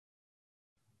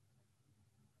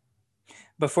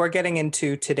Before getting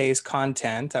into today's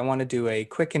content, I want to do a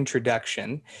quick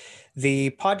introduction. The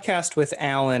podcast with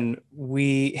Alan,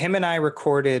 him and I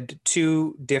recorded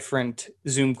 2 different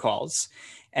Zoom calls.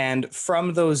 And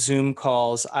from those Zoom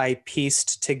calls, I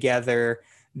pieced together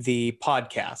the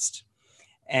podcast.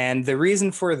 And the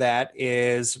reason for that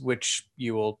is, which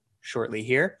you will shortly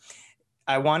hear,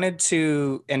 I wanted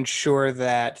to ensure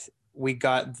that we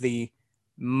got the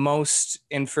most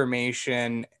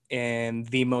information in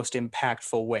the most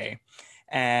impactful way.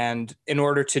 And in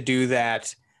order to do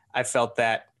that, I felt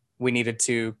that we needed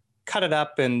to cut it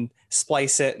up and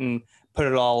splice it and put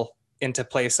it all into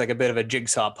place like a bit of a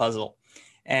jigsaw puzzle.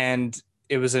 And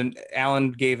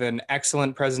Alan gave an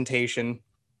excellent presentation.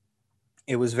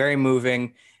 It was very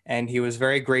moving, and he was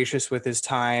very gracious with his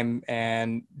time,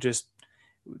 and just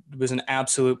it was an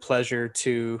absolute pleasure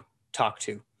to talk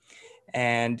to.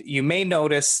 And you may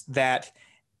notice that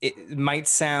it might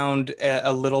sound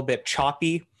a little bit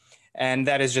choppy, and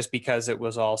that is just because it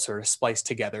was all sort of spliced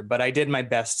together. But I did my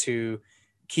best to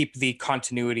keep the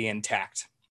continuity intact.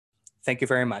 Thank you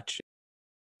very much.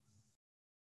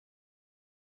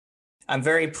 I'm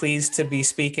very pleased to be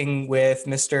speaking with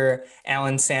Mr.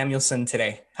 Alan Samuelson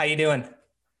today. How you doing?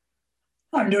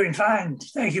 I'm doing fine.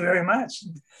 Thank you very much.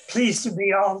 Pleased to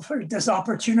be offered this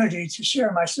opportunity to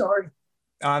share my story.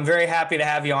 I'm very happy to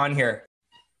have you on here.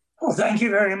 Well, thank you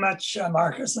very much,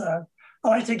 Marcus. I'd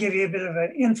like to give you a bit of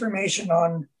information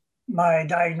on my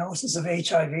diagnosis of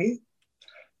HIV.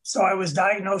 So I was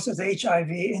diagnosed with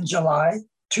HIV in July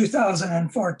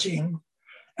 2014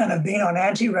 and have been on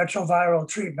antiretroviral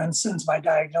treatment since my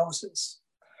diagnosis.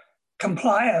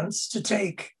 Compliance to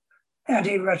take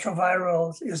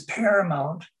antiretrovirals is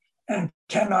paramount and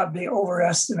cannot be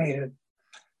overestimated.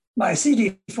 My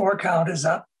CD4 count is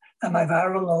up and my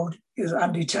viral load is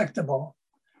undetectable.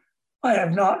 I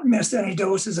have not missed any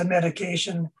doses of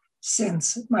medication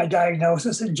since my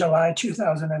diagnosis in July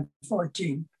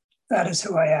 2014. That is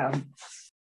who I am.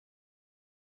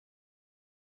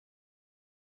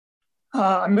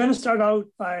 I'm going to start out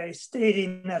by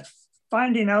stating that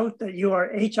finding out that you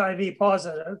are HIV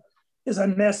positive is a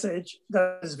message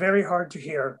that is very hard to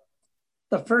hear.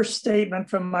 The first statement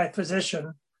from my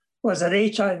physician was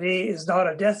that HIV is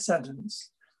not a death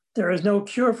sentence. There is no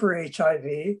cure for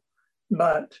HIV,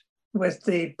 but with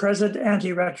the present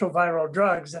antiretroviral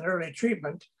drugs and early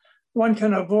treatment, one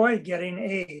can avoid getting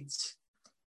AIDS.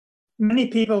 Many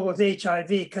people with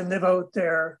HIV can live out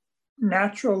their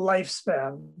natural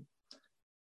lifespan.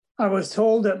 I was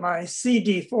told that my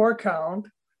CD4 count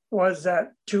was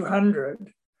at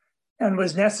 200 and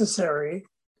was necessary,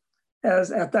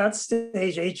 as at that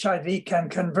stage, HIV can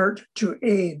convert to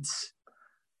AIDS.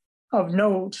 Of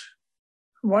note,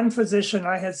 one physician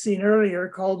I had seen earlier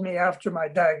called me after my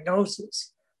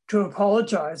diagnosis to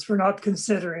apologize for not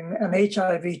considering an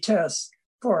HIV test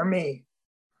for me.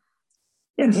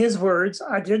 In his words,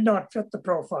 I did not fit the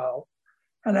profile,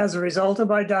 and as a result of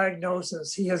my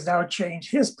diagnosis, he has now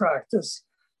changed his practice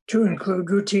to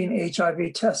include routine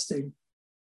HIV testing.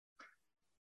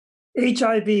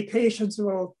 HIV patients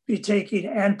will be taking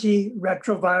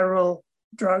antiretroviral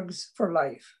drugs for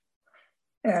life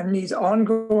and needs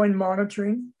ongoing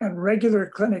monitoring and regular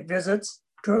clinic visits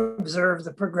to observe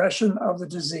the progression of the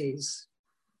disease.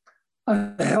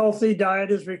 A healthy diet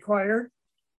is required,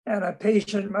 and a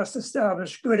patient must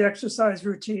establish good exercise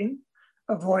routine,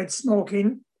 avoid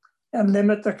smoking, and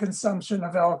limit the consumption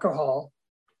of alcohol.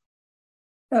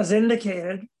 As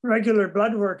indicated, regular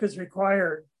blood work is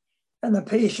required, and the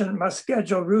patient must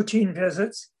schedule routine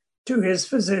visits to his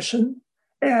physician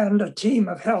and a team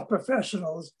of health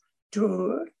professionals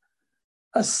to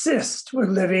assist with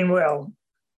living well.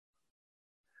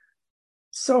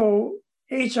 So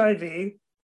HIV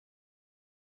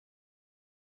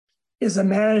is a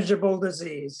manageable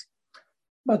disease,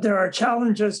 but there are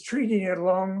challenges treating it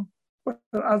along with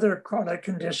other chronic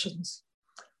conditions.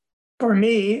 For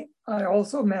me, I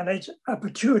also manage a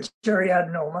pituitary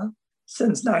adenoma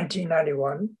since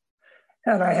 1991,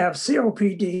 and I have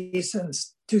COPD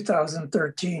since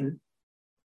 2013.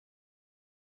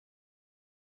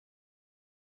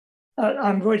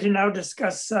 I'm going to now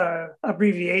discuss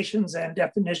abbreviations and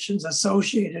definitions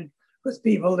associated with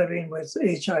people living with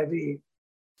HIV.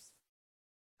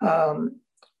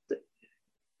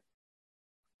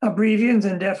 Abbreviations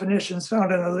and definitions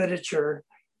found in the literature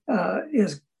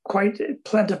is quite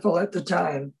plentiful at the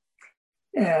time.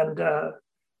 And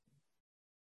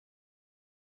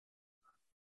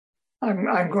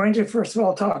I'm going to first of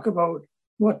all talk about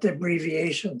what the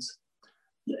abbreviations.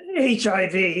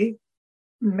 HIV,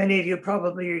 many of you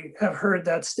probably have heard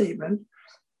that statement.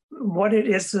 What it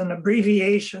is, an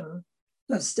abbreviation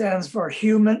that stands for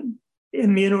human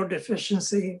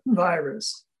immunodeficiency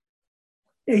virus.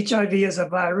 HIV is a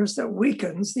virus that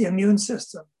weakens the immune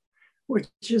system, which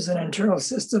is an internal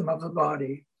system of the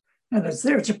body, and it's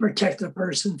there to protect a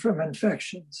person from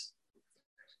infections.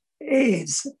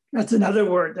 AIDS, that's another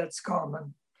word that's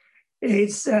common.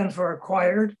 AIDS stands for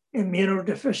Acquired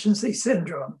Immunodeficiency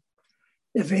Syndrome.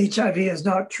 If HIV is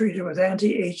not treated with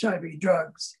anti-HIV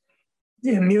drugs,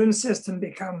 the immune system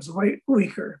becomes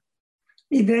weaker.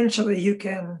 Eventually, you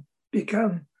can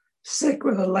become sick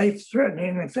with a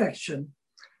life-threatening infection.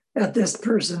 At this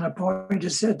person, a point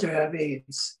is said to have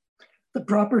AIDS. The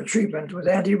proper treatment with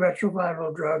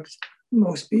antiretroviral drugs,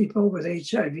 most people with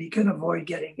HIV can avoid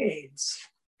getting AIDS.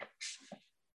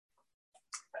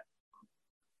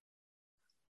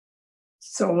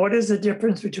 So what is the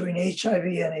difference between HIV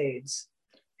and AIDS?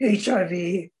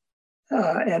 HIV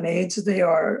and AIDS, they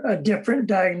are a different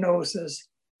diagnosis,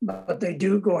 but they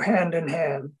do go hand in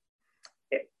hand.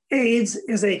 AIDS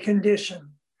is a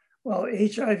condition, while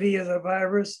HIV is a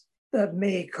virus that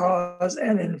may cause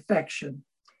an infection.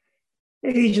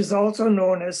 AIDS is also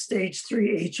known as stage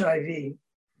 3 HIV.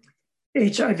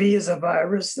 HIV is a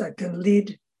virus that can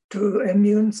lead to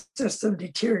immune system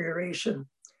deterioration.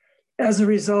 As a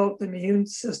result, the immune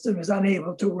system is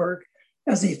unable to work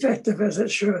as effective as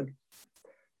it should.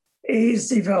 AIDS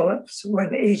develops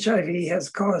when HIV has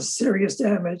caused serious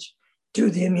damage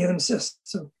to the immune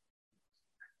system.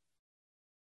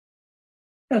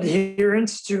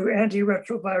 Adherence to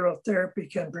antiretroviral therapy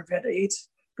can prevent AIDS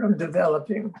from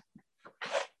developing.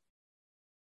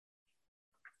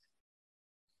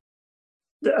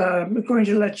 I'm going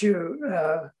to let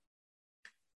you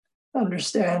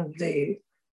understand the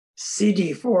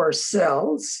CD4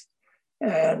 cells.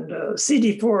 And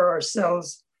CD4 are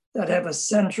cells that have a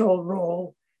central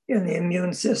role in the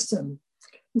immune system.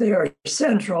 They are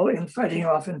central in fighting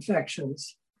off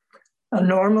infections. A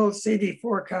normal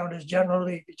CD4 count is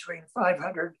generally between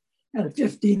 500 and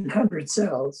 1,500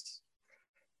 cells.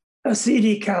 A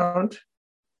CD count,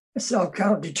 a cell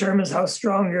count, determines how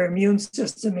strong your immune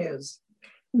system is.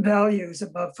 Values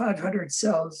above 500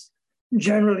 cells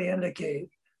generally indicate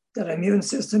that immune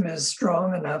system is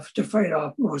strong enough to fight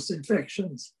off most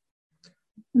infections.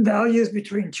 Values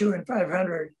between 2 and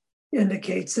 500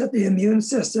 indicates that the immune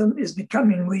system is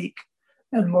becoming weak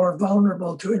and more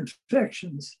vulnerable to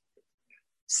infections.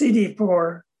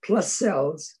 CD4 plus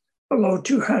cells below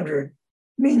 200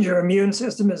 means your immune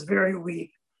system is very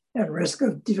weak and risk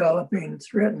of developing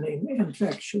threatening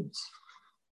infections.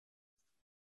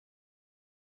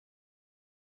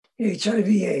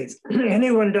 HIV/AIDS.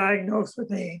 Anyone diagnosed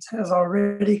with AIDS has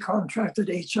already contracted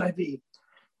HIV.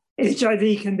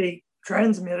 HIV can be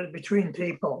transmitted between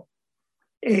people.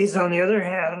 AIDS, on the other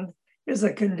hand, is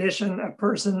a condition a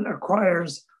person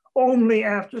acquires only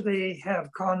after they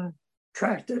have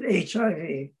contracted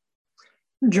HIV.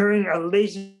 During a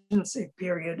latency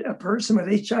period, a person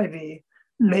with HIV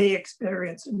may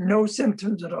experience no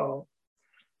symptoms at all.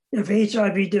 If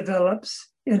HIV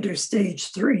develops into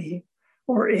stage 3,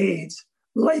 or AIDS,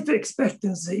 life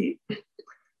expectancy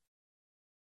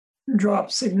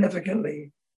drops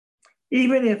significantly.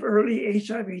 Even if early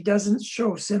HIV doesn't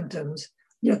show symptoms,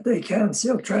 yet they can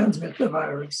still transmit the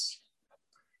virus.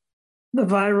 The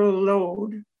viral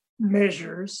load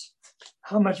measures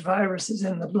how much virus is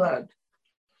in the blood.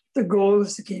 The goal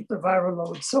is to keep the viral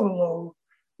load so low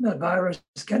that virus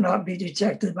cannot be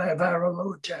detected by a viral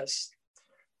load test.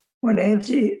 When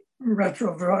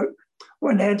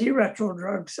antiretroviral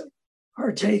drugs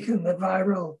are taken, the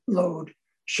viral load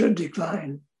should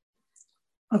decline.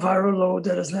 A viral load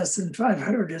that is less than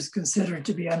 500 is considered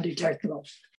to be undetectable.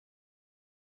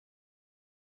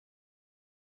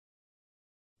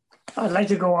 I'd like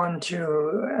to go on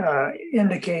to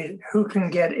indicate who can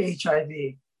get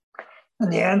HIV.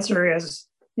 And the answer is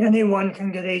anyone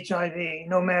can get HIV,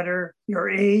 no matter your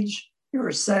age,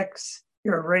 your sex,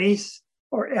 your race,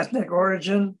 or ethnic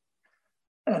origin,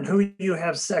 and who you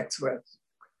have sex with.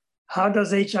 How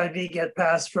does HIV get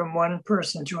passed from one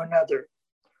person to another?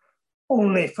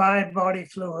 Only 5 body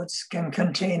fluids can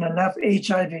contain enough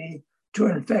HIV to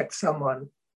infect someone.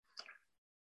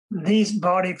 These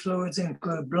body fluids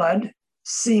include blood,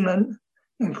 semen,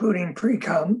 including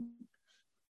pre-cum,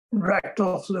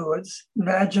 rectal fluids,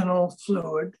 vaginal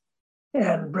fluid,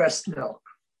 and breast milk.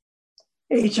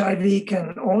 HIV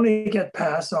can only get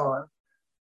passed on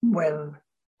when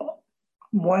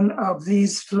one of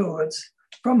these fluids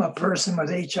from a person with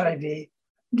HIV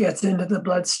gets into the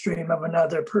bloodstream of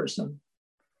another person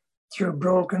through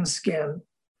broken skin.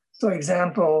 So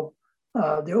example,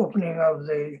 the opening of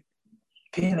the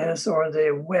penis or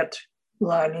the wet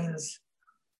linings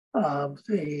of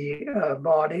the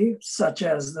body, such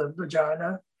as the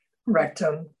vagina,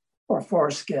 rectum, or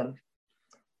foreskin.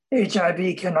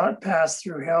 HIV cannot pass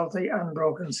through healthy,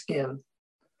 unbroken skin.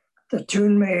 The two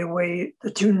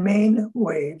main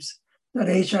ways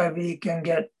that HIV can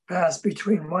get passed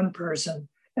between one person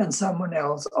and someone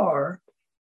else are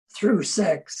through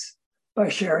sex, by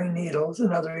sharing needles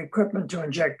and other equipment to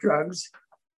inject drugs,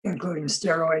 including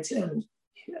steroids and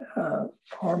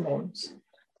hormones.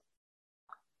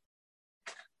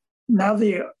 Now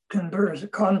the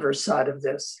converse side of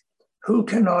this, who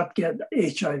cannot get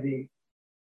HIV?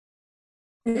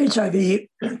 HIV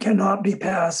cannot be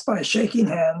passed by shaking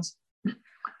hands,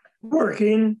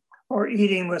 working or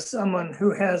eating with someone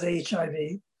who has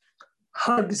HIV,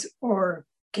 hugs or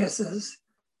kisses,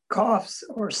 coughs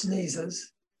or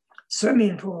sneezes,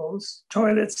 swimming pools,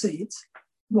 toilet seats,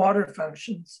 water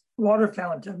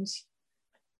fountains,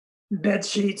 bed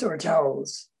sheets or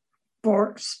towels,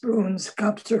 forks, spoons,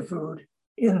 cups or food,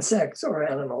 insects or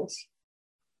animals.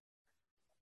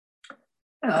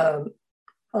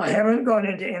 I haven't gone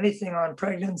into anything on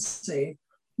pregnancy,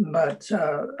 but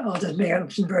I'll just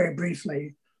mention very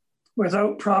briefly.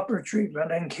 Without proper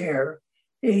treatment and care,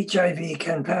 HIV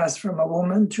can pass from a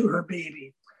woman to her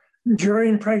baby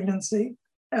during pregnancy,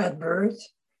 at birth,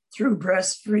 through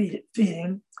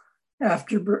breastfeeding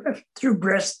after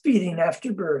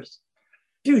birth.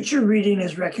 Future reading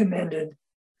is recommended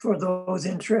for those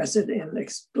interested in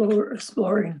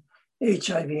exploring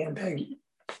HIV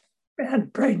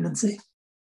and pregnancy.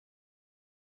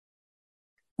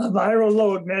 A viral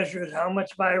load measures how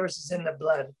much virus is in the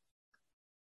blood.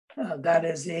 That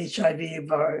is the HIV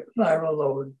viral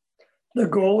load. The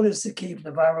goal is to keep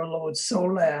the viral load so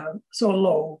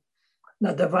low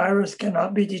that the virus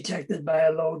cannot be detected by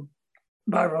a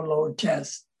viral load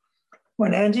test.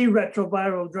 When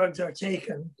antiretroviral drugs are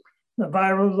taken, the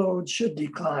viral load should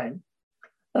decline.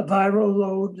 A viral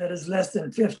load that is less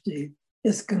than 50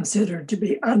 is considered to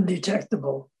be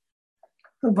undetectable.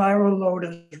 The viral load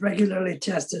is regularly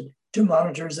tested to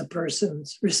monitor a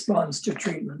person's response to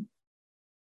treatment.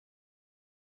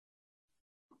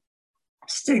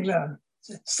 Stigma.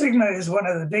 Stigma is one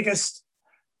of the biggest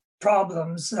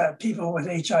problems that people with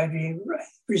HIV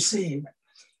receive.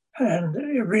 And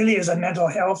it really is a mental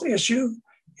health issue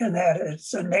in that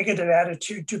it's a negative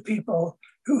attitude to people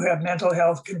who have mental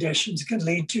health conditions can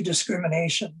lead to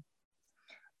discrimination,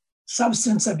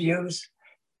 substance abuse,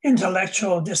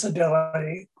 intellectual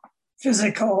disability,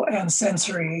 physical and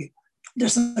sensory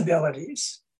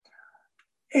disabilities.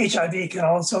 HIV can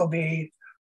also be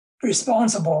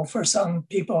responsible for some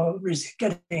people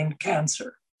getting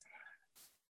cancer.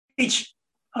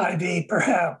 HIV,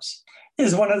 perhaps,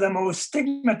 is one of the most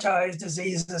stigmatized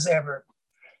diseases ever.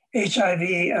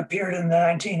 HIV appeared in the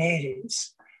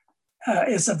 1980s.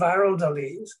 It's a viral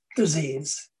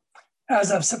disease.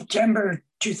 As of September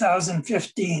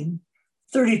 2015,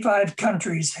 35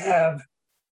 countries have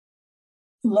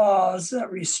laws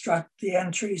that restrict the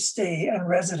entry, stay, and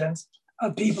residence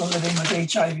of people living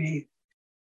with HIV.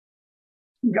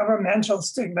 Governmental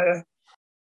stigma,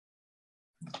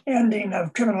 ending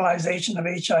of criminalization of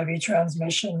HIV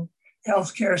transmission,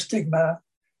 healthcare stigma,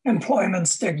 employment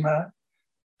stigma,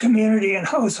 community and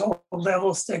household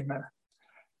level stigma.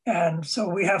 And so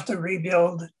we have to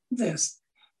rebuild this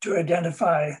to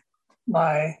identify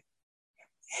my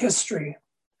history.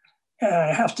 And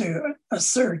I have to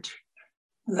assert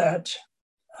that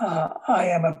I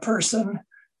am a person,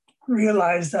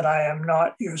 realize that I am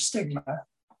not your stigma.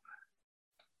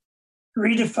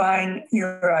 Redefine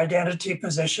your identity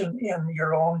position in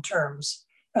your own terms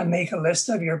and make a list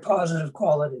of your positive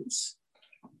qualities.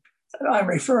 I'm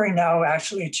referring now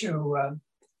actually to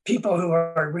people who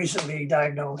are recently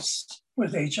diagnosed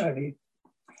with HIV.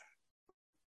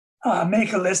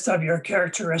 Make a list of your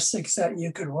characteristics that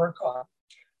you could work on.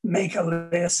 Make a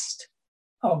list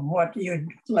of what you'd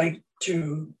like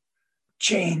to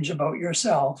change about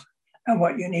yourself and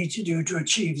what you need to do to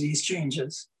achieve these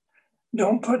changes.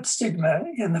 Don't put stigma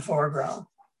in the foreground.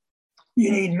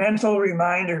 You need mental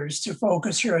reminders to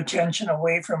focus your attention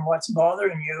away from what's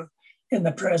bothering you in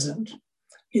the present.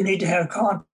 You need to have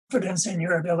confidence in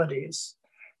your abilities.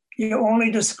 You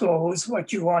only disclose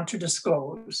what you want to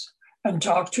disclose and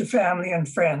talk to family and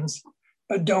friends,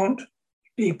 but don't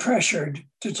be pressured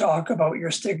to talk about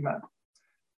your stigma,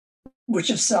 which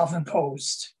is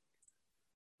self-imposed.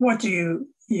 What do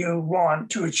you want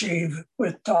to achieve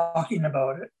with talking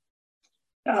about it?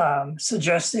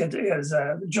 Suggested is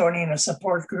joining a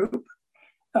support group.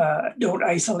 Don't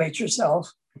isolate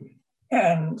yourself.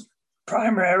 And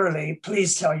primarily,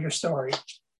 please tell your story.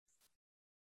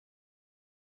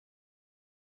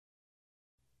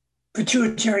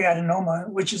 pituitary adenoma,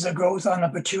 which is a growth on the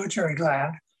pituitary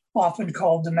gland, often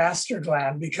called the master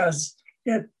gland because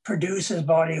it produces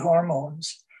body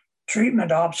hormones.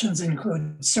 Treatment options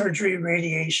include surgery,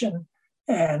 radiation,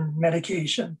 and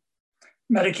medication.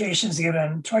 Medications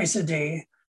given twice a day.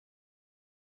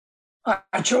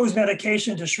 I chose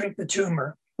medication to shrink the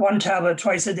tumor. 1 tablet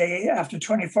twice a day after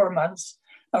 24 months.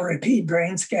 A repeat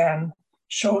brain scan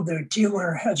showed the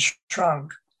tumor had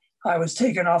shrunk. I was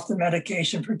taken off the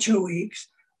medication for 2 weeks,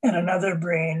 and another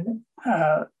brain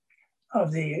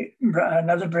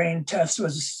test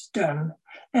was done,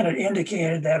 and it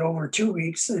indicated that over 2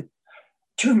 weeks the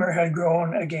tumor had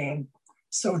grown again.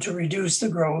 So to reduce the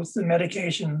growth, the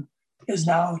medication is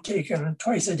now taken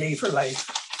twice a day for life.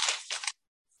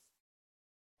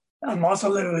 I'm also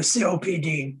living with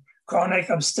COPD, chronic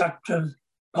obstructive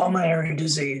pulmonary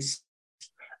disease,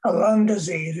 a lung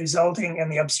disease resulting in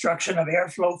the obstruction of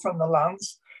airflow from the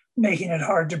lungs, making it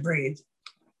hard to breathe.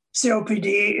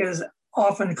 COPD is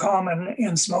often common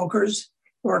in smokers,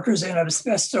 workers in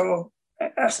asbestos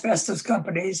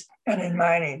companies, and in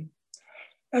mining.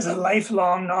 As a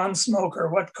lifelong non-smoker,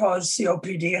 what caused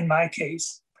COPD in my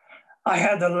case? I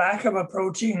had the lack of a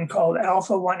protein called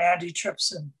alpha-1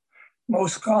 antitrypsin,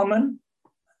 most common,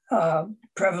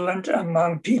 prevalent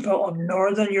among people of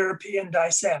Northern European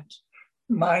descent,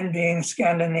 mine being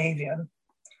Scandinavian.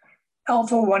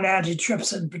 Alpha-1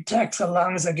 antitrypsin protects the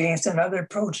lungs against another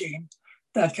protein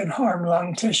that can harm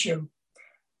lung tissue.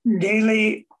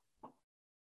 Daily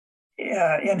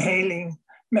inhaling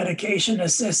medication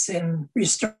assists in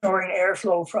restoring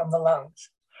airflow from the lungs.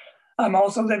 I'm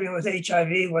also living with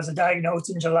HIV, was diagnosed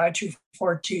in July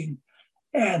 2014,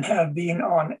 and have been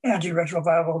on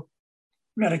antiretroviral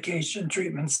medication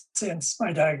treatments since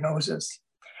my diagnosis.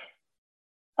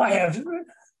 I have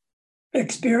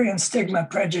experienced stigma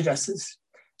prejudices.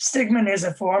 Stigma is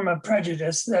a form of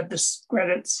prejudice that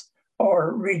discredits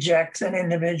or rejects an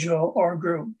individual or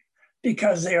group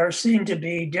because they are seen to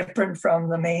be different from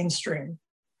the mainstream.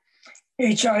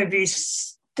 HIV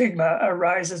stigma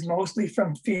arises mostly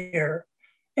from fear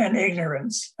and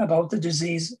ignorance about the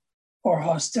disease or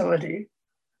hostility,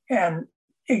 and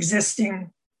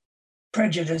existing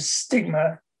prejudice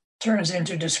stigma turns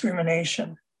into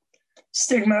discrimination.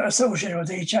 Stigma associated with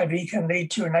HIV can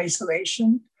lead to an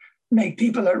isolation, make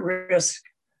people at risk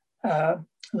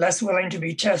less willing to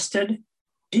be tested,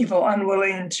 people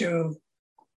unwilling to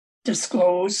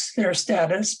disclose their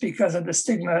status because of the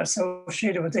stigma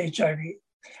associated with HIV.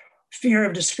 Fear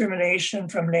of discrimination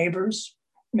from neighbors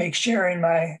makes sharing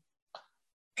my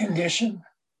condition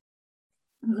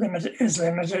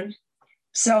limited.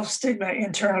 Self-stigma,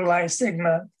 internalized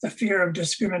stigma, the fear of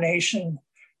discrimination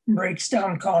breaks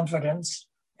down confidence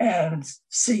and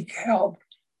seek help,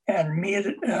 and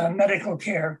medical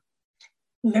care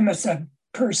limits a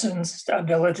person's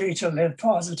ability to live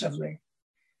positively.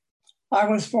 I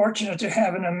was fortunate to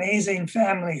have an amazing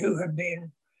family who had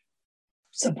been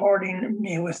supporting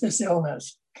me with this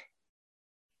illness.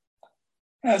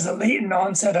 As a latent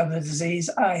onset of the disease,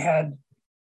 I had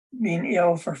been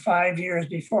ill for 5 years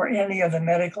before any of the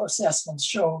medical assessments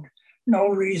showed no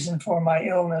reason for my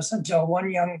illness until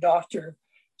one young doctor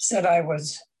said I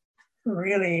was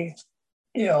really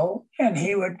ill, and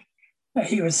he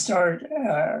would start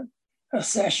a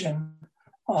session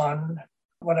on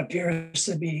what appears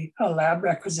to be a lab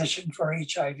requisition for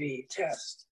HIV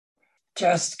test.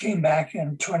 Test came back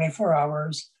in 24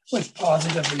 hours with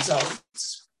positive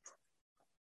results.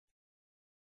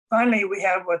 Finally, we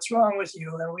have what's wrong with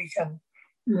you, and we can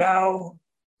now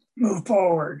move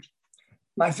forward.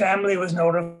 My family was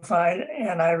notified,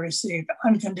 and I received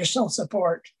unconditional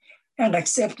support and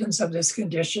acceptance of this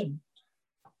condition.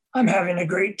 I'm having a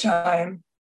great time.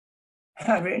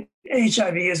 Having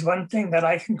HIV is one thing that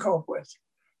I can cope with.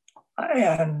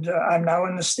 And I'm now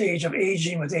in the stage of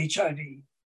aging with HIV.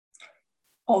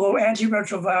 Although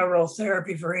antiretroviral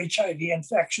therapy for HIV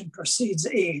infection precedes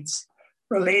AIDS,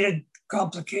 related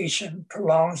complication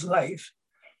prolongs life.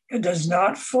 It does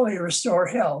not fully restore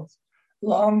health.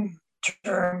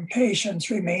 Long-term patients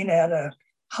remain at a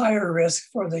higher risk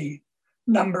for the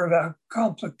number of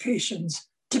complications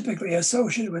typically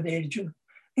associated with AIDS,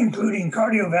 including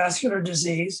cardiovascular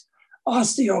disease,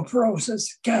 osteoporosis,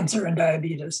 cancer, and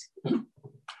diabetes.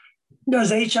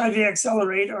 Does HIV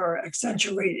accelerate or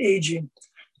accentuate aging?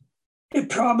 It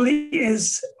probably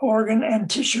is organ and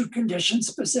tissue condition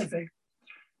specific.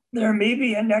 There may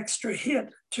be an extra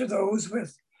hit to those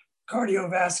with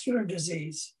cardiovascular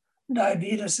disease.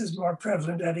 Diabetes is more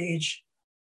prevalent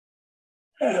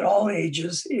at all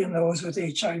ages in those with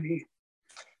HIV.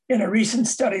 In a recent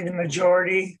study, the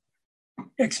majority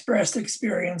expressed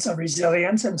experience of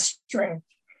resilience and strength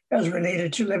as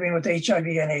related to living with HIV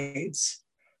and AIDS.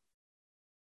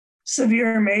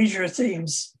 Severe major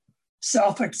themes: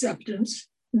 self-acceptance,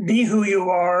 be who you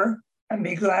are, and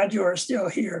be glad you are still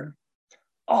here.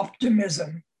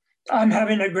 Optimism, I'm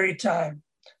having a great time.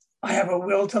 I have a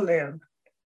will to live.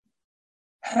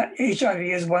 HIV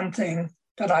is one thing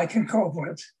that I can cope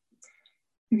with.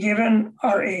 Given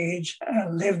our age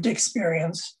and lived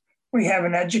experience, we have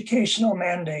an educational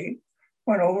mandate.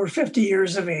 When over 50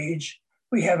 years of age,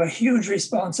 we have a huge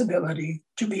responsibility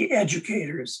to be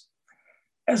educators.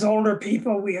 As older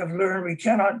people, we have learned we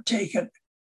cannot take it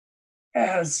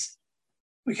as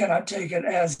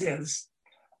is.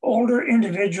 Older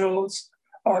individuals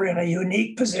are in a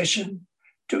unique position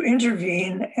to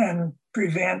intervene and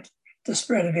prevent the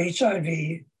spread of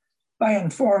HIV by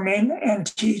informing and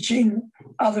teaching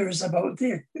others about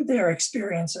their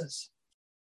experiences.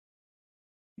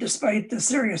 Despite the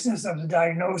seriousness of the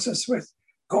diagnosis with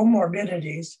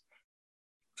comorbidities,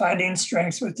 finding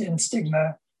strengths within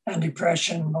stigma and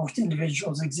depression, most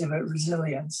individuals exhibit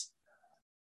resilience.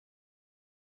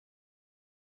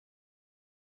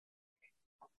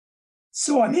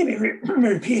 So I may be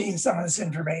repeating some of this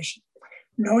information.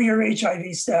 Know your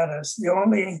HIV status. The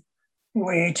only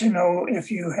way to know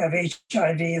if you have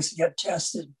HIV is to get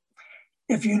tested.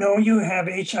 If you know you have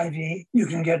HIV, you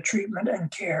can get treatment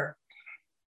and care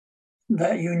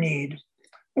that you need.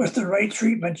 With the right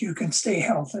treatment, you can stay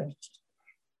healthy.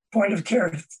 Point of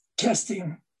care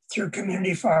testing through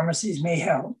community pharmacies may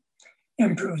help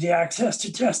improve the access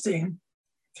to testing,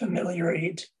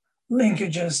 ameliorate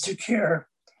linkages to care,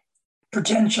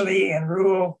 potentially in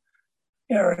rural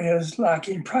areas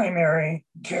lacking primary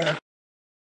care.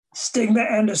 Stigma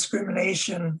and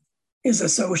discrimination is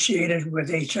associated with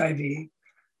HIV,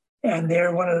 and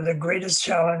they're one of the greatest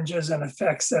challenges and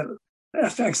affects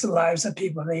the lives of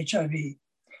people with HIV.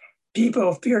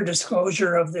 People fear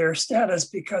disclosure of their status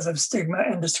because of stigma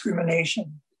and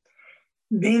discrimination.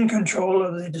 Being in control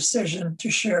of the decision to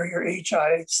share your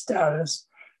HIV status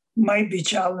might be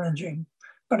challenging,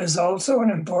 but is also an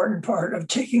important part of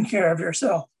taking care of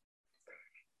yourself.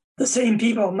 The same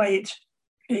people might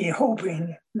be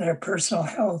hoping their personal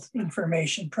health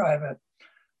information private,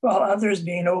 while others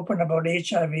being open about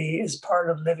HIV is part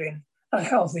of living a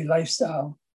healthy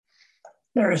lifestyle.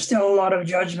 There is still a lot of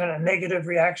judgment and negative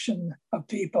reaction of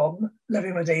people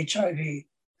living with HIV,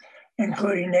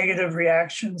 including negative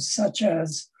reactions such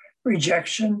as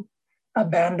rejection,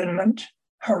 abandonment,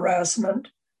 harassment,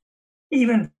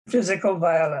 even physical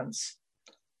violence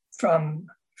from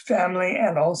family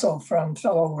and also from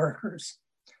fellow workers.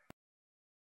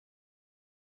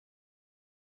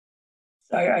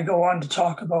 I go on to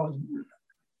talk about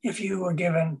if you were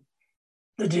given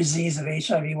the disease of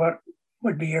HIV, what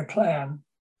would be your plan?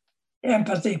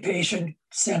 Empathy,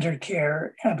 patient-centered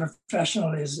care, and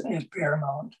professionalism is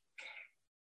paramount.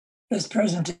 This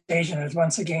presentation has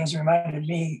once again reminded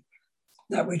me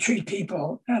that we treat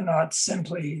people and not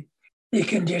simply the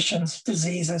conditions,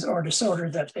 diseases, or disorder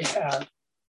that they have.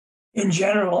 In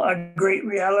general, a great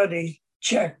reality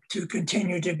check to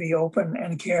continue to be open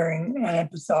and caring and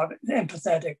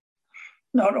empathetic,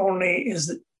 not only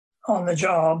is on the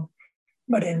job,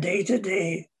 but in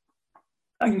day-to-day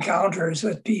encounters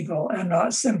with people and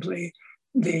not simply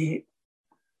the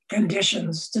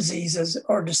conditions, diseases,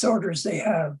 or disorders they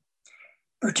have.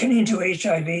 Pertaining to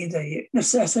HIV, the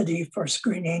necessity for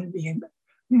screening, being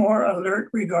more alert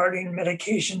regarding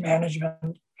medication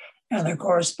management, and the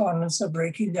correspondence of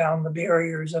breaking down the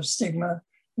barriers of stigma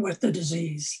with the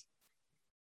disease.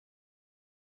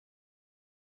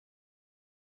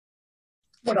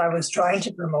 What I was trying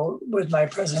to promote with my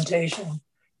presentation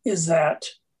is that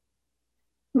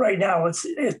right now,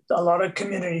 a lot of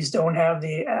communities don't have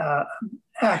the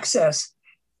access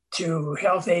to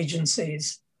health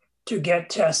agencies to get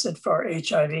tested for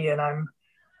HIV, and I'm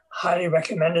highly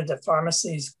recommended that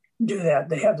pharmacies do that.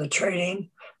 They have the training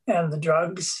and the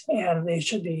drugs, and they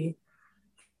should be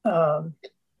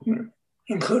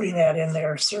including that in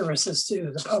their services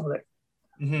to the public.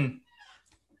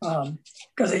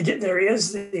 Because there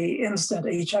is the instant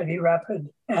HIV rapid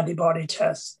antibody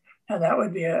test, and that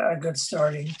would be a good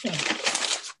starting thing.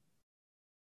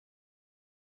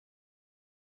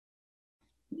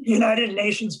 United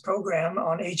Nations program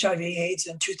on HIV/AIDS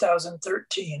in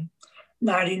 2013,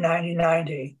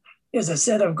 90-90-90, is a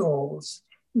set of goals.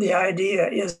 The idea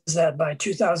is that by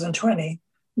 2020,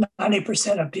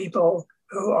 90% of people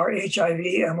who are HIV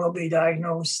and will be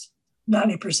diagnosed,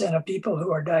 90% of people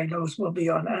who are diagnosed will be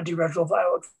on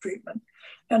antiretroviral treatment,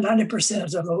 and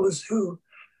 90% of those who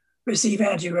receive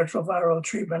antiretroviral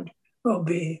treatment will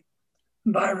be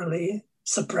virally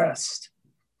suppressed.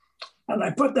 And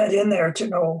I put that in there to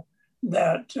know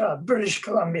that British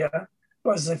Columbia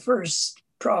was the first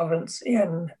province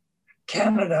in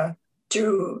Canada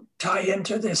to tie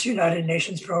into this United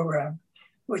Nations program,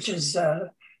 which is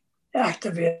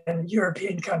active in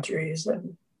European countries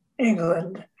and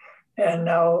England. And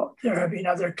now there have been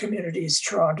other communities,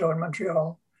 Toronto and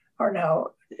Montreal, are now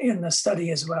in the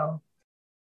study as well.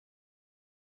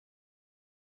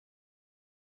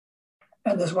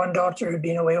 And this one doctor who'd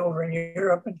been away over in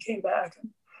Europe and came back,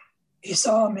 and he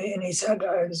saw me and he said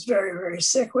I was very, very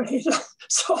sick when he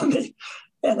saw me,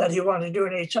 and that he wanted to do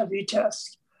an HIV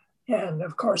test. And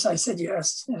of course I said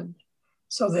yes. And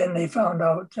so then they found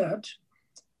out that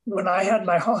when I had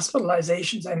my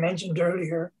hospitalizations I mentioned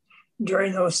earlier,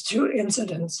 during those two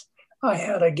incidents, I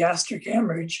had a gastric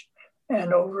hemorrhage,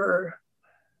 and over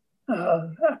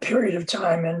a period of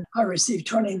time, and I received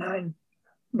 29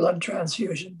 blood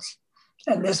transfusions.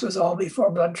 And this was all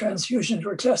before blood transfusions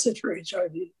were tested for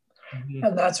HIV. Mm-hmm.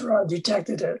 And that's where I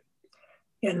detected it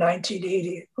in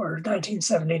 1980 or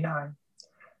 1979.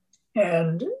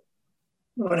 And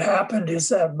what happened is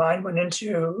that mine went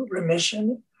into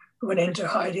remission, went into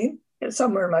hiding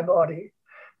somewhere in my body.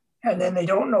 And then they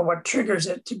don't know what triggers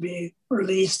it to be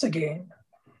released again.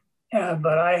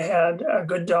 But I had a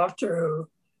good doctor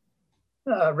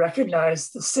who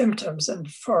recognized the symptoms. And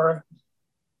for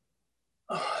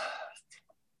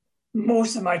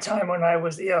most of my time when I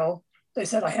was ill, they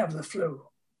said, I have the flu.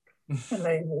 And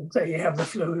they would say, you have the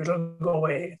flu, it'll go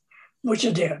away, which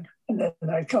it did. And then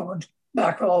I'd come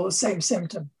back with all the same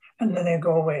symptom, and then they'd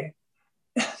go away.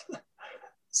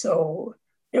 So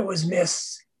it was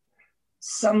missed.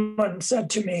 Someone said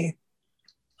to me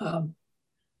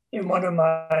in one of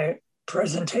my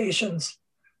presentations,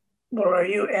 well, are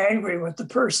you angry with the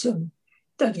person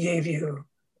that gave you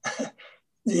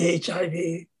the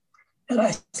HIV? And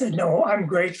I said, no, I'm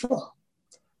grateful,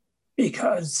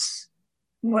 because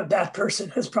that person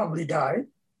has probably died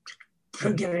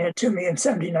for giving it to me in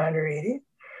 79 or 80.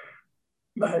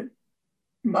 But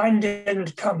mine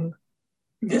didn't come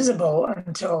visible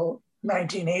until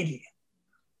 1980,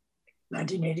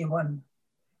 1981.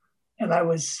 And I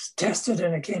was tested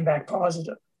and it came back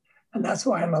positive. And that's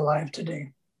why I'm alive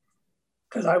today,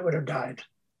 because I would have died,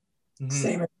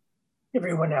 same as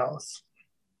everyone else.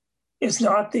 It's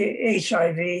not the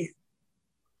HIV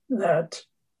that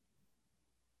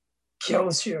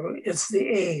kills you, it's the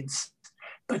AIDS,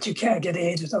 but you can't get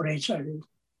AIDS without HIV.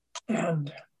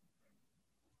 And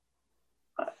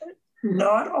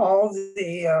not all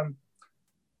the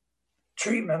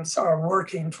treatments are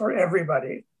working for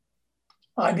everybody.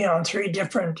 I've been on 3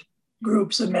 different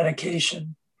groups of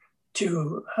medication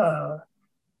to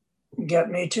get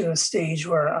me to a stage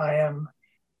where I am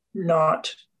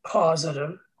not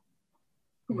positive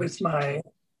with my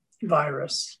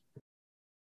virus.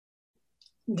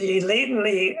 The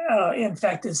latently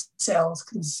infected cells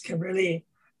can really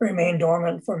remain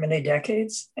dormant for many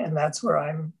decades, and that's where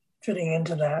I'm fitting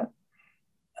into that,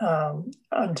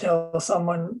 until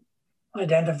someone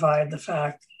identified the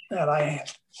fact that I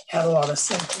had a lot of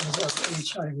symptoms of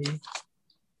HIV.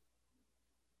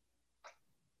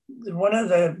 One of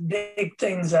the big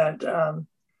things that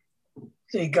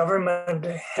the government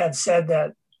had said,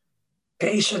 that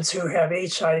patients who have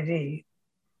HIV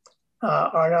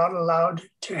are not allowed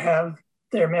to have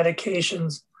their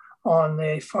medications on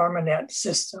the PharmaNet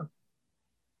system.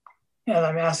 And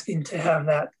I'm asking to have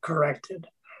that corrected,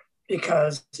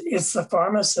 because it's the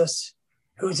pharmacist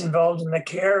who's involved in the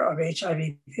care of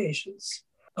HIV patients,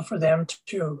 for them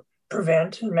to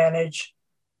prevent and manage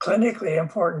clinically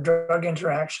important drug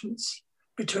interactions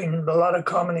between a lot of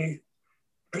commonly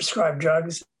prescribed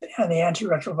drugs and the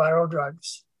antiretroviral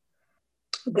drugs.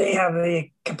 They have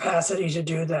the capacity to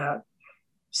do that.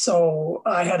 So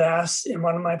I had asked in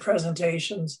one of my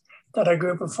presentations that a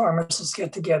group of pharmacists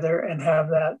get together and have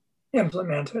that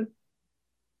implemented.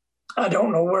 I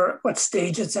don't know what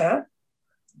stage it's at,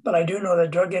 but I do know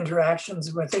that drug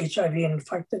interactions with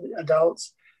HIV-infected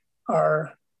adults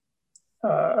are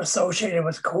associated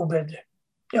with COVID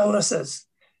illnesses,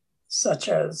 such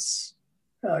as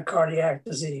cardiac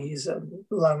disease and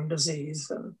lung disease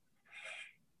and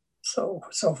so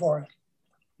forth.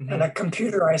 Mm-hmm. And a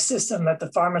computerized system that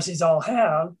the pharmacies all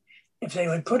have, if they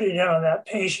would put it in on that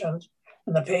patient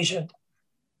and the patient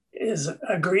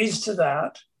agrees to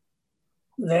that,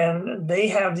 then they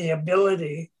have the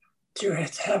ability to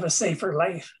have a safer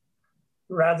life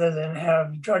rather than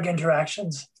have drug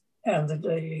interactions and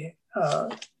the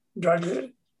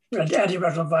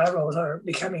antiretrovirals are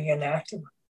becoming inactive.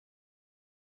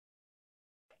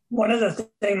 One of the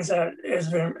things that has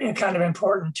been kind of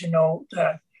important to know,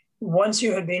 that once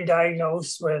you had been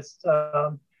diagnosed with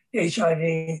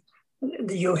HIV,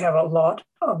 you have a lot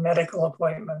of medical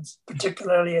appointments,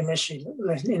 particularly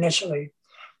initially.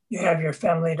 You have your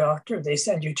family doctor, they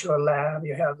send you to a lab,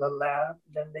 you have the lab,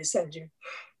 then they send you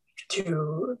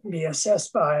to be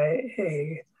assessed by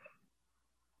a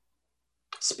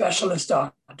specialist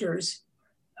doctors,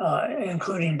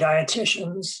 including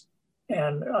dietitians.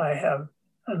 And I have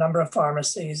a number of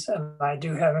pharmacies, and I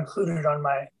do have included on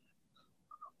my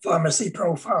pharmacy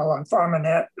profile on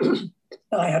PharmaNet. And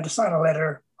I had to sign a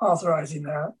letter authorizing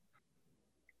that,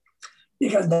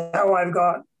 because now I've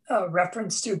got a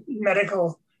reference to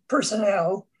medical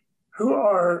personnel who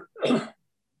are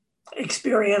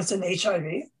experienced in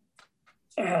HIV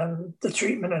and the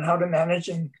treatment and how to manage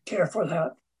and care for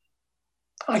that.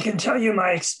 I can tell you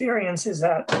my experience is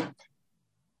that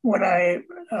when I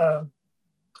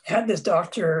had this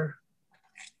doctor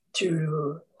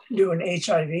to do an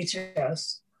HIV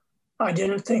test, I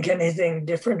didn't think anything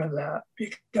different of that,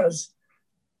 because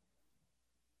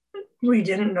we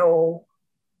didn't know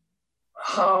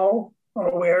how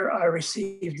or where I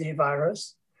received the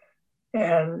virus.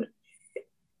 And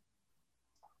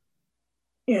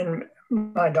in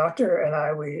my doctor and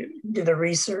I, we did the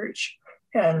research,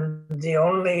 and the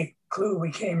only clue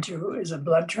we came to is the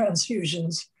blood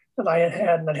transfusions that I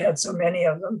had and that had so many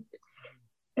of them.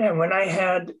 And when I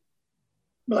had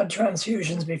blood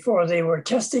transfusions before they were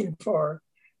testing for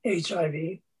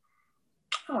HIV,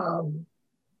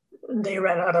 they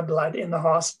ran out of blood in the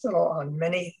hospital on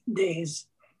many days.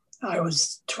 I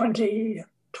was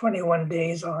 21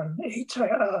 days on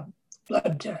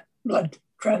blood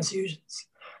transfusions,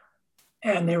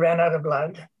 and they ran out of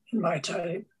blood in my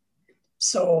type.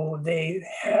 So they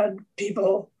had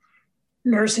people,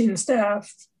 nursing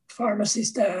staff, pharmacy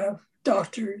staff,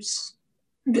 doctors,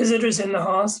 visitors in the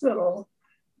hospital.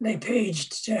 They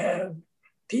paged to have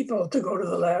people to go to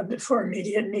the lab for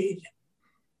immediate need.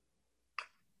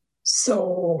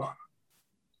 So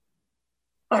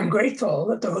I'm grateful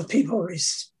that those people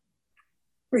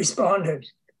responded,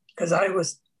 because I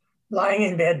was lying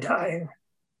in bed dying.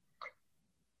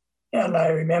 And I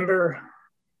remember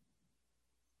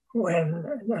when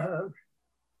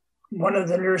one of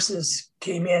the nurses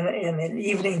came in an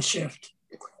evening shift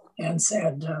and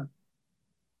said,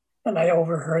 and I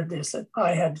overheard this, that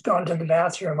I had gone to the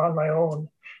bathroom on my own,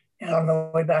 and on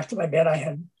the way back to my bed, I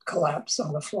had collapsed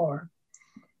on the floor.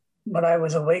 But I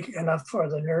was awake enough for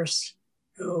the nurse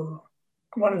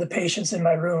one of the patients in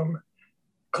my room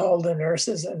called the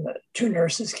nurses, and the two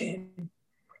nurses came.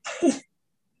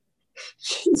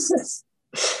 Jesus.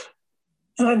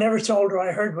 And I never told her.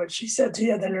 I heard what she said to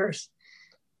the other nurse.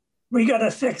 We got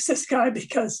to fix this guy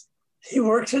because he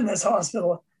works in this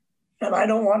hospital, and I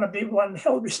don't want to be one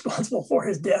held responsible for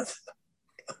his death.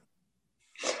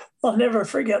 I'll never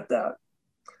forget that.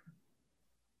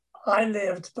 I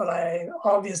lived, but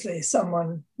obviously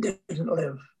someone didn't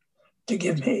live to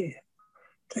give me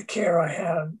the care I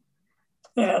had.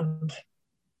 And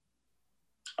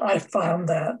I found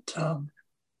that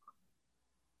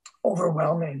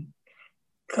overwhelming,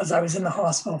 because I was in the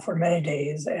hospital for many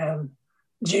days, and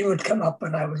Jean would come up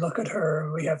and I would look at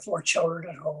her. We have 4 children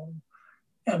at home,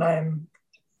 and I'm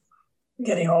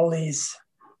getting all these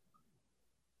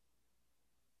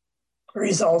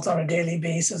results on a daily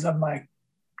basis of my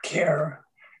care,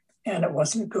 and it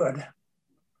wasn't good.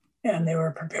 And they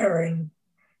were preparing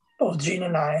both Jean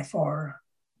and I for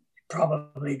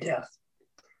probably death.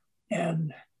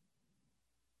 And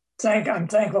I'm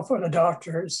thankful for the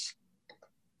doctors,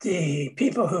 the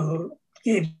people who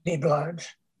gave me blood,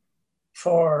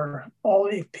 for all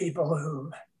the people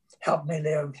who helped me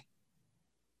live.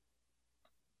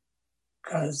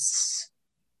 Because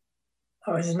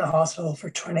I was in the hospital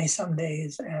for 20 some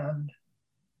days, and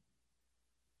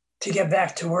to get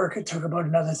back to work, it took about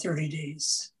another 30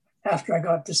 days after I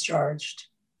got discharged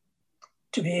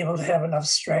to be able to have enough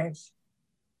strength.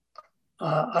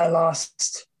 I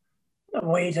lost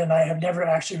weight, and I have never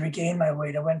actually regained my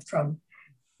weight. I went from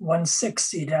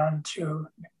 160 down to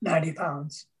 90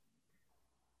 pounds.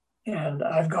 And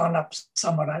I've gone up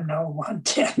somewhat. I'm now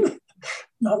 110,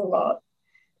 not a lot,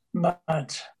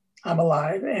 but I'm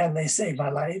alive, and they saved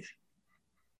my life.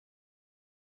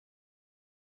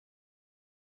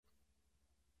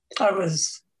 I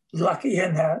was lucky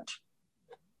in that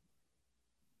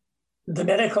the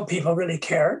medical people really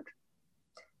cared,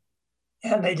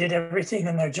 and they did everything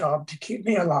in their job to keep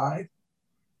me alive.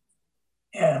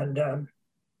 And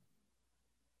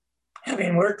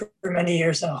having worked for many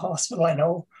years in a hospital, I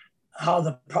know how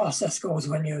the process goes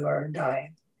when you are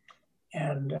dying.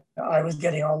 And I was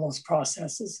getting all those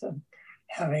processes, and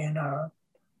having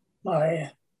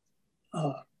my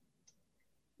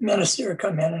minister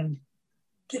come in and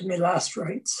give me last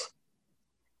rites.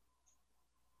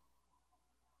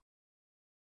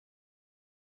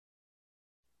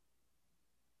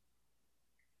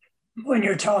 When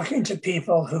you're talking to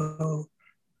people who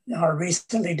are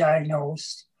recently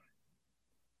diagnosed,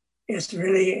 it's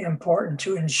really important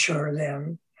to ensure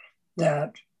them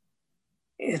that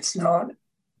it's not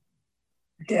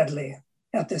deadly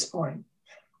at this point.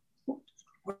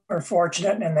 We're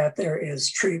fortunate in that there is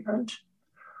treatment,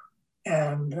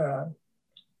 and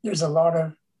there's a lot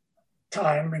of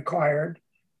time required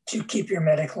to keep your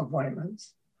medical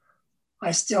appointments.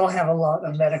 I still have a lot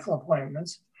of medical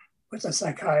appointments with a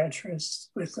psychiatrist,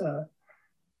 with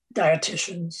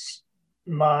dietitians.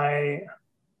 My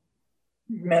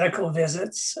medical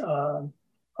visits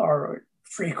are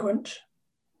frequent,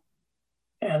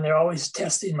 and they're always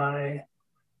testing my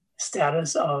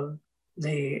status of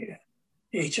the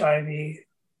HIV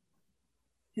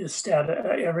status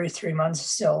every 3 months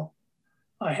still.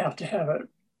 I have to have it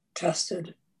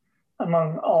tested.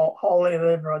 Among all the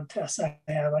other blood tests I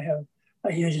have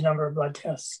a huge number of blood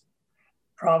tests,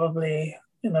 probably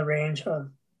in the range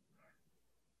of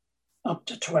up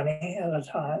to 20 at a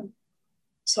time.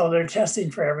 So they're testing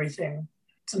for everything.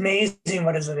 It's amazing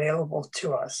what is available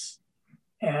to us.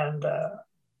 And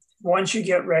once you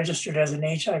get registered as an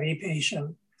HIV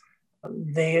patient,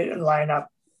 they line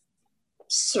up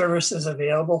services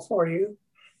available for you,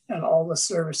 and all the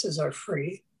services are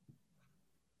free.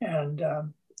 And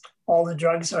all the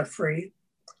drugs are free.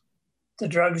 The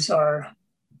drugs are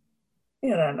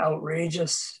in an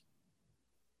outrageous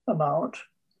amount.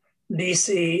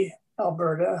 BC,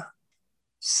 Alberta,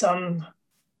 some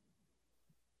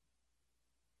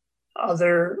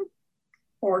other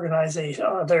organizations,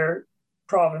 other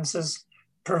provinces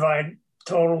provide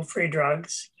total free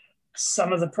drugs.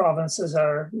 Some of the provinces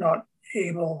are not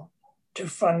able to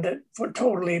fund it for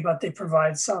totally, but they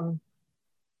provide some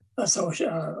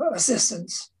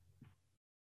assistance.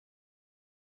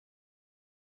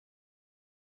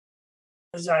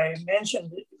 As I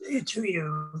mentioned to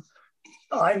you,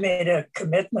 I made a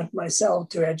commitment myself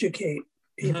to educate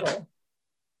people.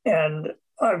 And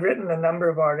I've written a number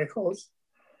of articles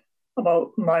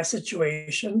about my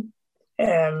situation.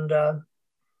 And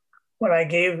when I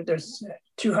gave, there's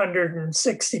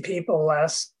 260 people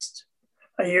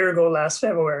a year ago, last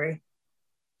February,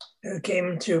 who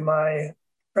came to my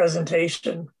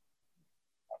presentation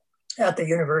at the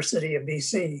University of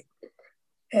BC.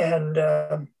 And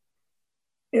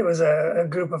it was a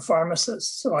group of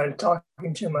pharmacists. So I'm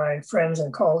talking to my friends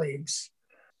and colleagues.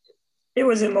 It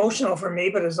was emotional for me,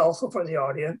 but it was also for the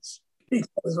audience,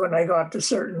 because when I got to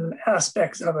certain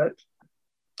aspects of it,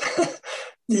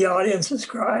 the audience was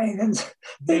crying and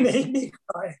they made me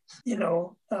cry.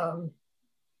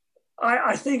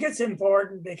 I think it's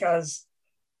important because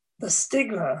the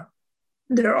stigma,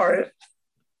 there are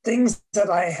things that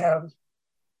I have.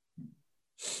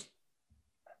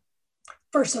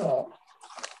 First of all,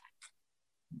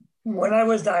 when I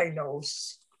was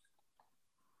diagnosed,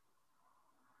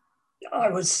 I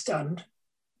was stunned.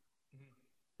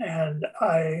 And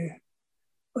I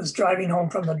was driving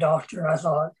home from the doctor. I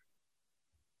thought,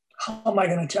 how am I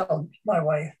going to tell my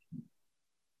wife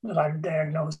that I'm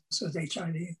diagnosed with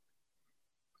HIV?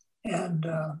 And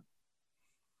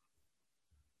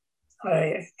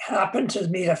I happened to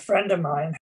meet a friend of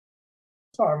mine,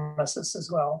 pharmacist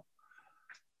as well.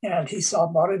 And he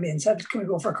spotted me and said, can we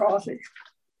go for coffee?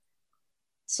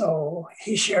 So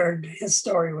he shared his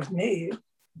story with me.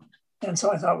 And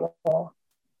so I thought, well,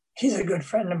 he's a good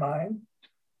friend of mine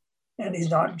and he's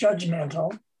not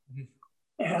judgmental.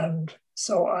 And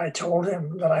so I told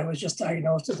him that I was just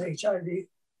diagnosed with HIV.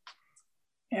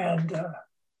 And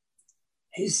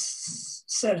he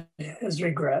said his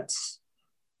regrets,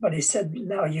 but he said,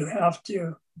 now you have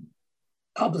to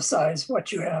publicize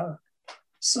what you have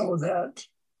so that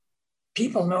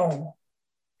people know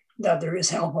that there is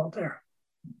help out there.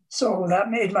 So that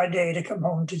made my day to come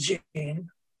home to Jean.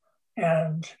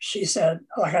 And she said,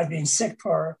 like, I'd been sick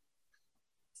for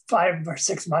 5 or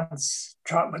 6 months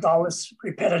with all this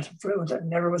repetitive flu that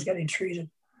never was getting treated.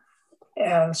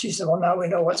 And she said, well, now we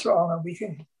know what's wrong and we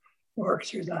can work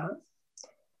through that.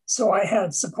 So I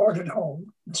had support at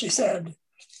home. She said,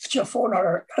 she'll phone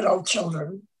our adult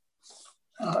children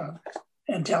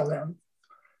and tell them.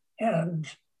 And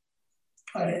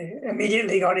I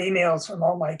immediately got emails from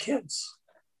all my kids.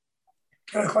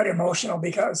 They were quite emotional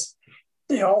because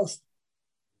they all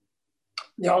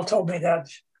told me that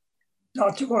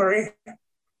not to worry,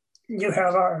 you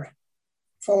have our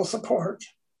full support.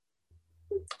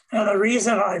 And the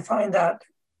reason I find that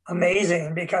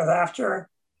amazing, because after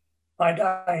my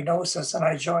diagnosis and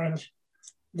I joined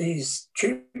these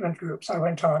treatment groups. I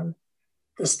went on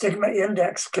the Stigma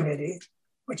Index Committee,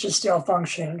 which is still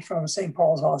functioning from St.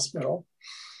 Paul's Hospital.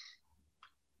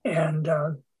 And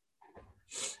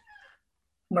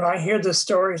when I hear the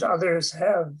stories others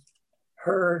have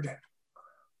heard,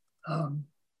 I'm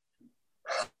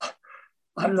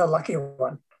the lucky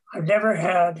one. I've never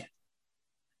had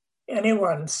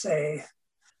anyone say,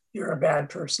 you're a bad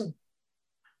person.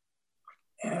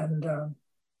 And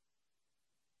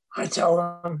I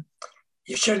tell them,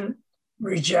 you shouldn't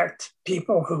reject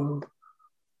people who,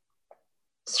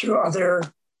 through other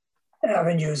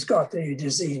avenues, got the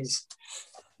disease.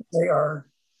 They are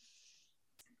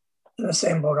in the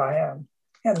same boat I am,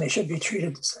 and they should be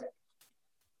treated the same.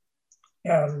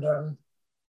 And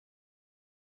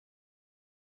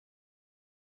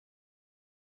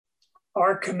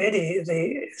our committee,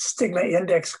 the Stigma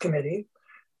Index Committee,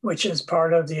 which is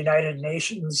part of the United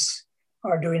Nations,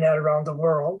 are doing that around the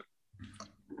world.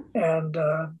 And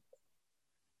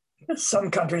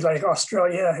some countries like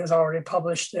Australia has already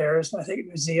published theirs. I think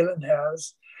New Zealand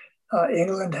has,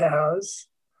 England has.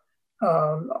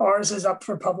 Ours is up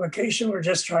for publication. We're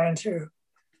just trying to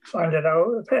find it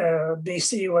out.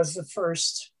 BC was the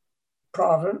first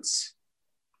province,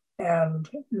 and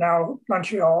now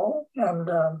Montreal. And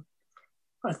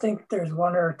I think there's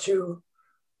one or two,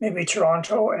 maybe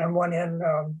Toronto and one in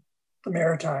the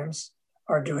Maritimes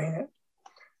are doing it.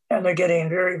 And they're getting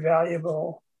very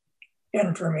valuable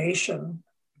information.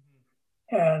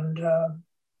 And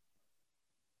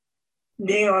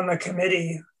being on the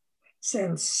committee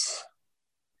since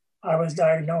I was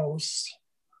diagnosed,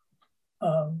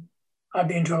 I've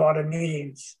been to a lot of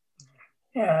meetings,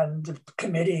 and the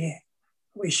committee,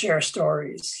 we share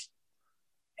stories,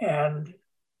 and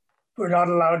we're not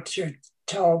allowed to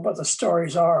tell what the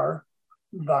stories are,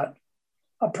 but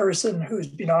a person who's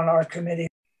been on our committee,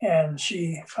 and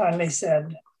she finally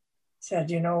said,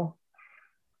 you know,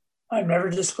 I've never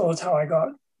disclosed how I got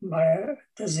my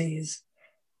disease.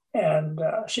 And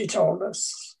she told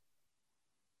us,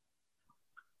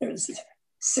 there was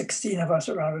 16 of us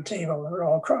around a table and we're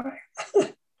all crying.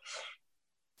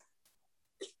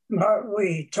 But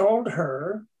we told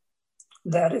her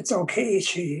that it's okay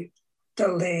she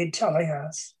delayed telling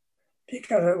us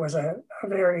because it was a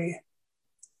very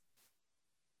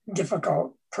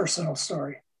difficult personal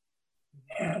story.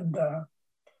 And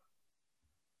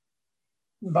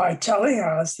by telling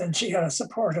us, then she had a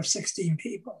support of 16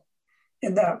 people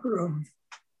in that room.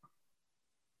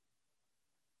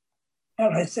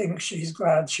 And I think she's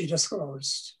glad she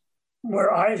disclosed.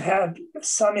 Where I've had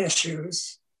some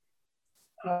issues,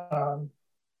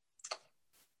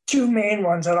 two main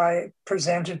ones that I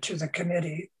presented to the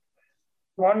committee.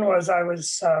 One was I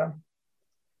was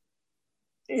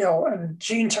ill, and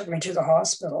Jean took me to the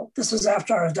hospital. This was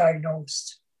after I was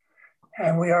diagnosed.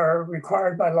 And we are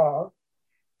required by law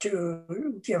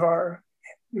to give our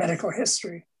medical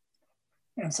history.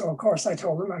 And so, of course, I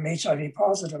told him I'm HIV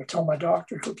positive. I told my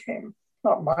doctor who came,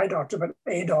 not my doctor, but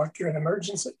a doctor in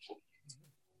emergency.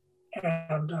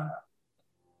 And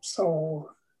so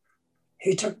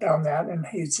he took down that and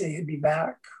he'd say he'd be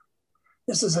back.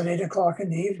 This is at 8 o'clock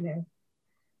in the evening.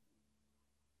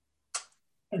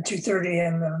 At 2:30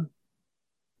 in the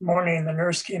morning, the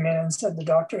nurse came in and said the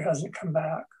doctor hasn't come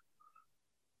back.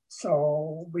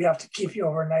 So we have to keep you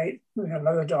overnight.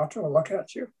 Another doctor will look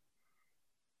at you.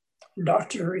 The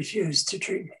doctor refused to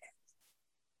treat me.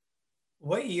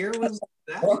 What year was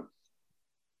that? Well,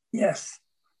 yes,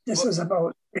 this was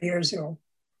about 3 years ago.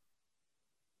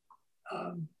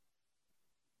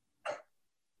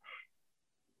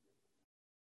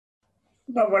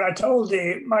 But when I told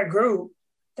my group,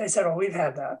 they said, oh, we've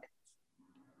had that.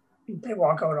 They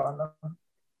walk out on them.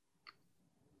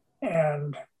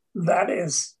 And that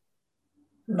is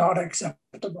not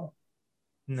acceptable.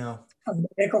 No. A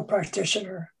medical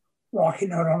practitioner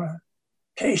walking out on a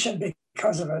patient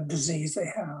because of a disease they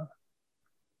have.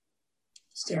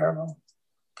 It's terrible.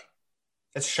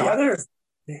 It's shocking.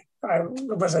 I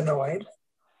was annoyed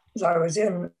because I was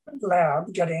in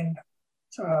lab getting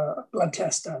a blood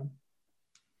test done.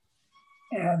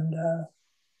 And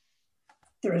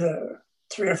there was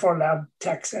 3 or 4 lab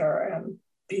techs there and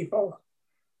people.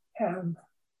 And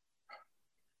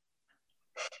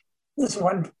this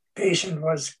one patient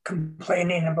was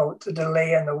complaining about the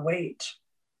delay and the wait.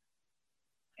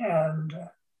 And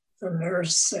the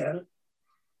nurse said,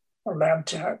 or lab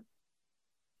tech,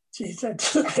 she said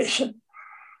to the patient,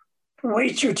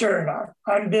 wait your turn.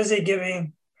 I'm busy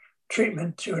giving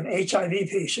treatment to an HIV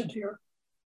patient here.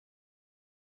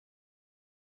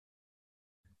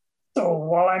 So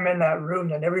while I'm in that room,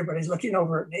 then everybody's looking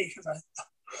over at me because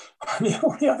I'm the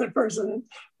only other person.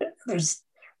 There's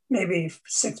maybe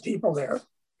 6 people there.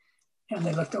 And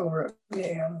they looked over at me,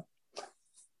 and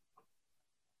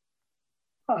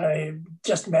I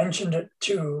just mentioned it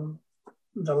to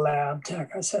the lab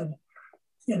tech. I said,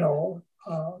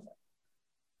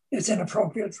 it's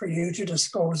inappropriate for you to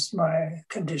disclose my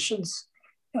conditions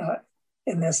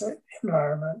in this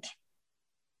environment.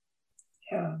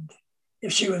 And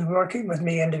if she was working with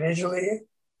me individually,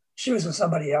 she was with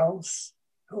somebody else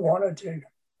who wanted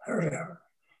her to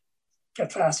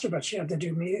get faster, but she had to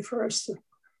do me first.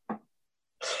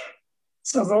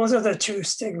 So those are the 2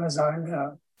 stigmas I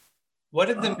have. What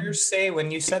did the nurse say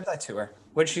when you said that to her?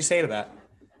 What did she say to that?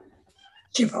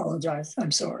 She apologized.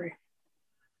 I'm sorry.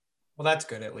 Well, that's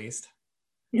good at least.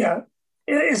 Yeah,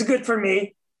 it's good for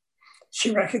me.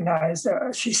 She recognized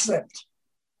she slipped.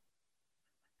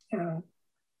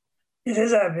 It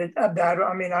is a bad,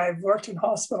 I mean, I've worked in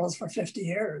hospitals for 50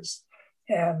 years,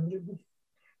 and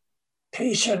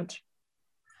patient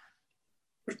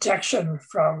protection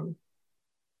from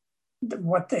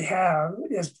what they have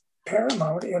is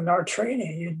paramount in our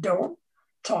training. You don't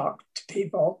talk to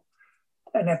people.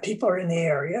 And if people are in the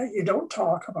area, you don't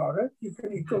talk about it. You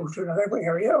can go to another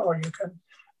area, or you can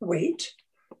wait,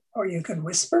 or you can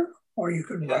whisper, or you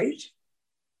can write,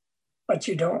 but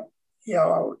you don't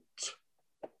yell out.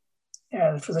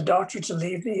 And for the doctor to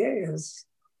leave me is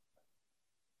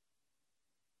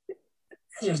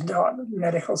just not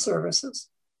medical services.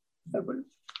 And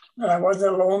I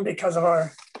wasn't alone because of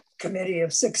our committee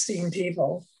of 16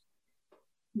 people.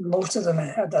 Most of them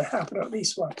had that happen at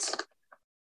least once.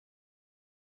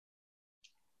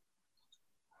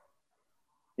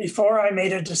 Before I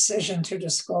made a decision to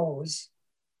disclose,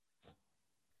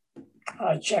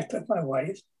 I checked with my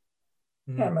wife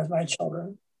and with my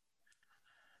children.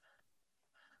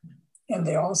 And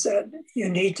they all said, you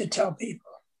need to tell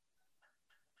people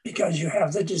because you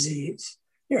have the disease,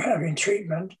 you're having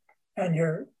treatment, and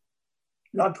you're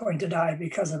not going to die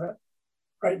because of it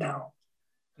right now.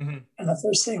 And the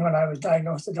first thing when I was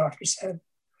diagnosed, the doctor said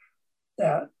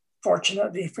that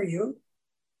fortunately for you,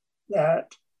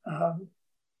 that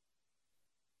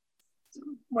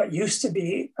what used to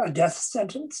be a death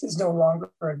sentence is no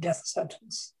longer a death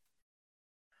sentence.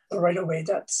 So right away,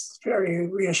 that's very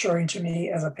reassuring to me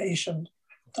as a patient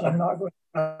that I'm not going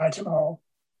to die tomorrow.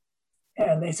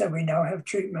 And they said, we now have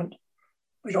treatment.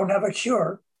 We don't have a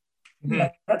cure.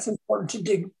 That's important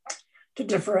to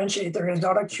differentiate. There is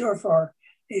not a cure for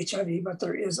HIV, but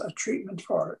there is a treatment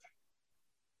for it.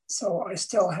 So I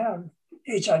still have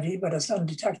HIV, but it's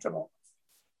undetectable.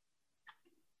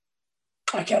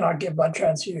 I cannot give blood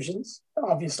transfusions,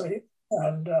 obviously.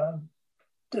 And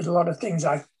there's a lot of things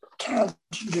I can't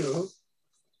do.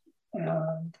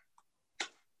 And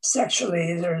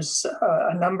sexually, there's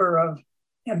a number of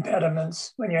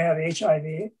impediments when you have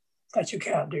HIV that you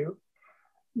can't do.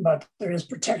 But there is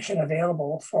protection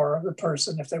available for the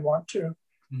person if they want to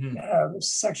have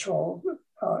sexual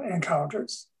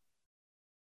encounters.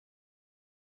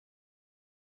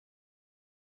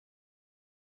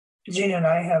 Jean and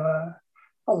I have a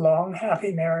long,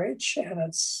 happy marriage, and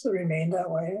it's remained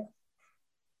that way.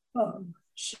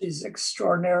 She's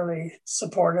extraordinarily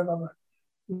supportive of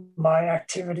my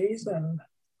activities and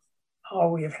how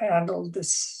we've handled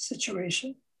this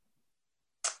situation.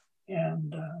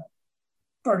 And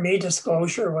for me,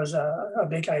 disclosure was a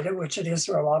big item, which it is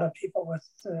for a lot of people with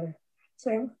the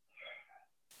thing,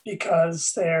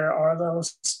 because there are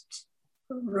those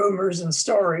rumors and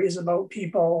stories about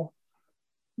people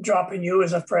dropping you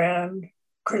as a friend,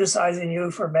 criticizing you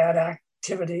for bad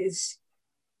activities.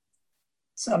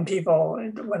 Some people,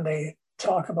 when they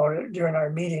talk about it during our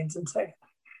meetings and say,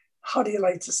 how do you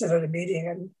like to sit at a meeting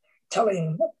and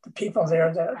telling the people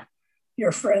there that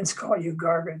your friends call you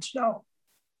garbage? No.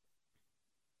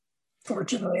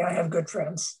 Fortunately, I have good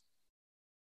friends.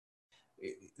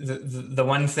 The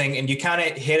one thing, and you kind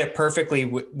of hit it perfectly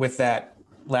with that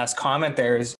last comment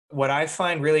there, is what I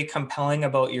find really compelling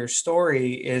about your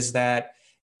story is that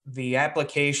the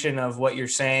application of what you're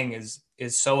saying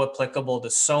is so applicable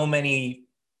to so many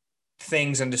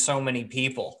things and to so many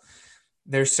people.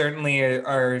 There certainly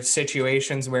are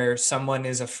situations where someone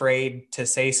is afraid to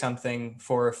say something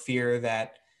for fear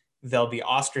that they'll be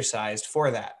ostracized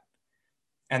for that.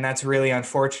 And that's really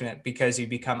unfortunate because you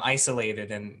become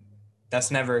isolated, and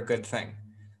that's never a good thing.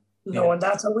 No, and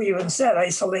that's what we even said.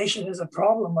 Isolation is a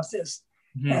problem with this.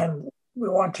 And we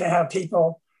want to have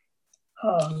people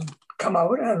come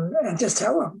out and just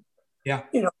tell them. Yeah.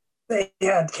 You know, they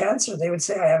had cancer, they would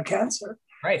say, I have cancer.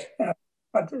 Right.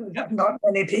 But not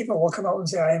many people will come out and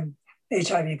say, I am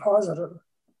HIV positive.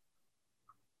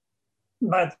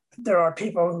 But there are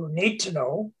people who need to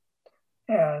know.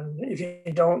 And if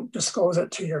you don't disclose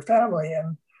it to your family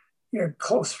and your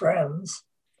close friends,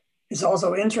 it's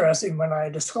also interesting when I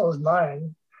disclosed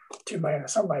mine to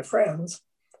some of my friends,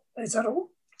 they said, oh,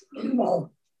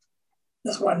 well,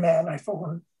 this one man I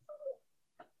phoned,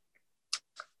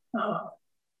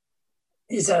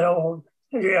 he said, oh,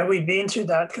 yeah, we've been through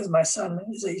that because my son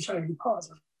is HIV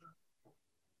positive.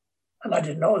 And I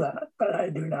didn't know that, but I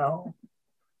do now.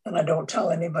 And I don't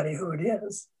tell anybody who it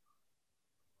is.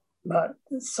 But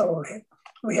so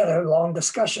we had a long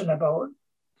discussion about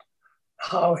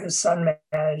how his son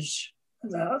managed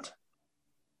that.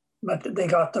 But they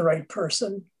got the right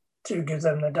person to give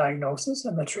them the diagnosis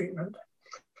and the treatment.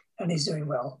 And he's doing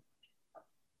well.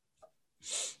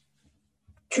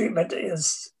 Treatment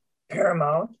is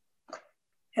paramount.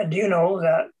 And do you know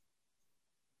that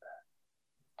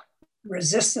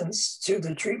resistance to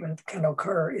the treatment can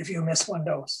occur if you miss one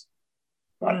dose?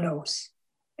 One dose.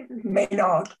 It may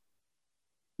not,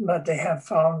 but they have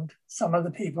found some of the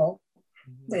people,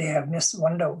 they have missed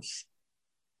one dose.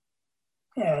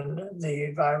 And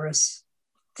the virus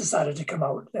decided to come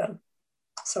out then.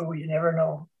 So you never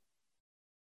know.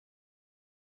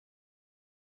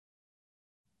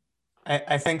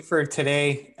 I think for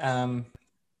today,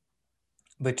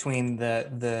 between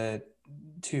the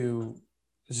two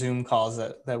Zoom calls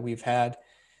that we've had,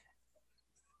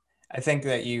 I think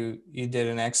that you did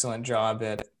an excellent job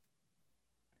at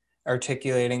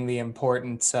articulating the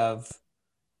importance of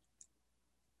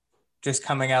just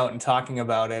coming out and talking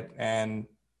about it, and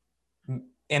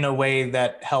in a way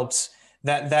that helps,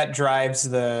 that drives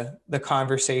the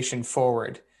conversation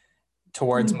forward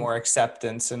towards more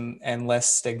acceptance and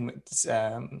less stigma,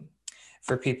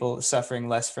 for people suffering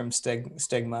less from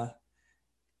stigma.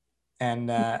 And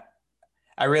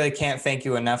I really can't thank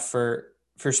you enough for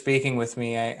speaking with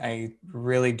me. I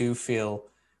really do feel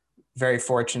very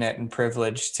fortunate and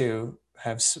privileged to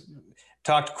have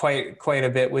talked quite a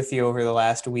bit with you over the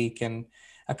last week, and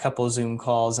a couple of Zoom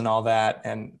calls and all that.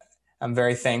 And I'm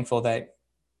very thankful that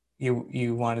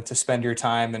you wanted to spend your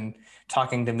time and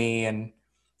talking to me, and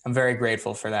I'm very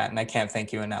grateful for that. And I can't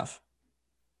thank you enough.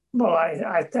 Well,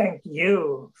 I thank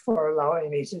you for allowing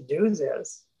me to do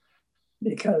this,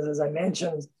 because as I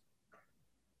mentioned,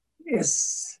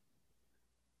 it's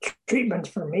treatment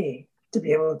for me to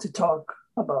be able to talk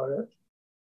about it.